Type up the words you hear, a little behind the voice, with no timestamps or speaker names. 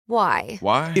Why?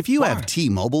 Why? If you have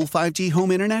T-Mobile 5G home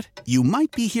internet, you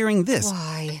might be hearing this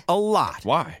Why? a lot.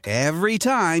 Why? Every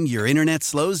time your internet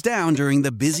slows down during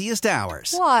the busiest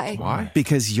hours. Why? Why?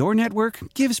 Because your network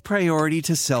gives priority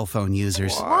to cell phone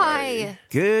users. Why?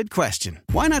 Good question.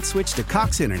 Why not switch to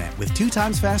Cox Internet with 2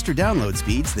 times faster download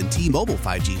speeds than T-Mobile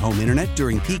 5G home internet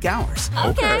during peak hours?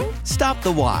 Okay. Stop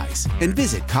the whys and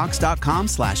visit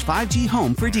cox.com/5G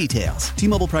home for details.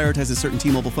 T-Mobile prioritizes certain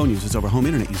T-Mobile phone users over home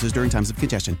internet users during times of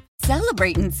congestion.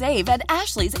 Celebrate and save at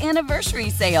Ashley's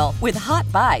Anniversary Sale. With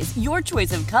Hot Buys, your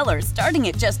choice of colors starting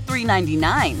at just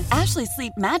 $3.99. Ashley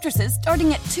Sleep mattresses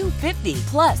starting at $2.50.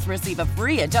 Plus, receive a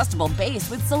free adjustable base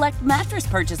with select mattress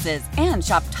purchases. And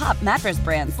shop top mattress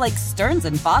brands like Stearns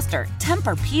 & Foster,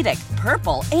 Tempur-Pedic,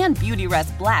 Purple, and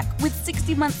Beautyrest Black with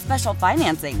 60-month special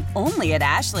financing. Only at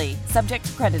Ashley. Subject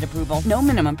to credit approval. No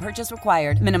minimum purchase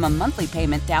required. Minimum monthly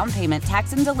payment, down payment,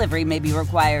 tax, and delivery may be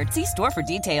required. See store for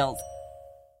details.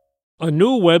 A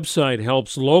new website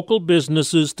helps local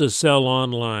businesses to sell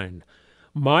online.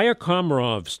 Maya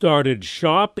Komarov started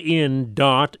shopin.nyc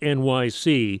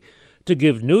to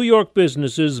give New York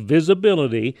businesses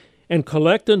visibility and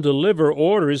collect and deliver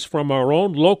orders from our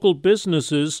own local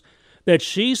businesses that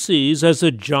she sees as a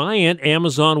giant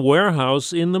Amazon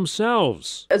warehouse in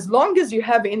themselves. As long as you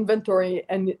have inventory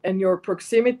and your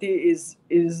proximity is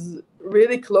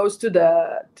really close to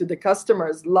the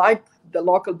customers, like the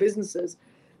local businesses,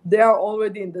 they are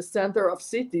already in the center of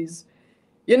cities.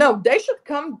 They should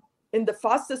come in the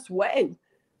fastest way.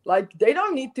 Like, they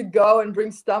don't need to go and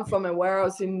bring stuff from a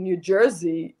warehouse in New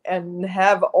Jersey and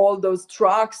have all those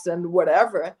trucks and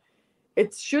whatever.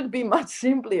 It should be much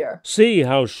simpler. See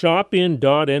how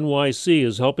shopin.nyc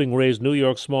is helping raise New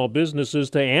York small businesses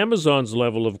to Amazon's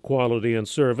level of quality and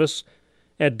service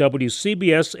at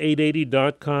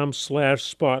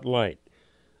WCBS880.com/spotlight.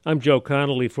 I'm Joe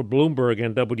Connolly for Bloomberg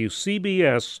and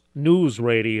WCBS News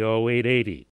Radio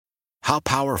 880. How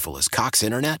powerful is Cox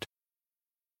Internet?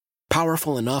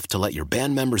 Powerful enough to let your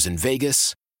band members in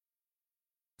Vegas,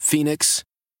 Phoenix,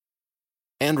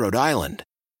 and Rhode Island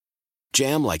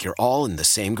jam like you're all in the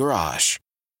same garage.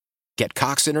 Get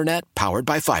Cox Internet powered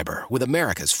by fiber with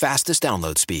America's fastest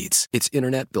download speeds. It's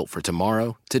internet built for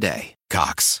tomorrow, today.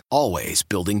 Cox, always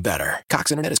building better.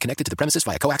 Cox Internet is connected to the premises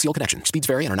via coaxial connection. Speeds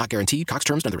vary and are not guaranteed. Cox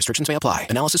terms and other restrictions may apply.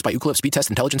 Analysis by Ookla Speed Test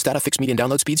Intelligence Data. Fixed median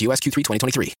download speeds. US Q3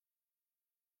 2023.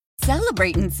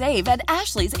 Celebrate and save at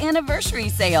Ashley's Anniversary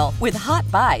Sale. With Hot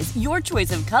Buys, your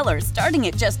choice of colors starting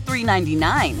at just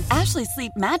 $3.99. Ashley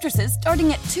Sleep mattresses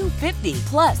starting at $2.50.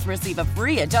 Plus, receive a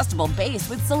free adjustable base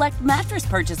with select mattress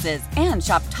purchases. And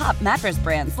shop top mattress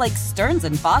brands like Stearns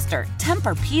 & Foster,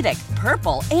 Tempur-Pedic,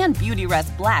 Purple, and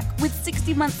Beautyrest Black with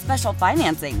 60-month special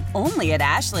financing. Only at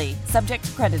Ashley. Subject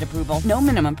to credit approval. No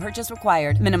minimum purchase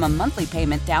required. Minimum monthly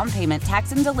payment, down payment,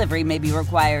 tax, and delivery may be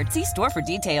required. See store for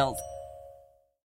details.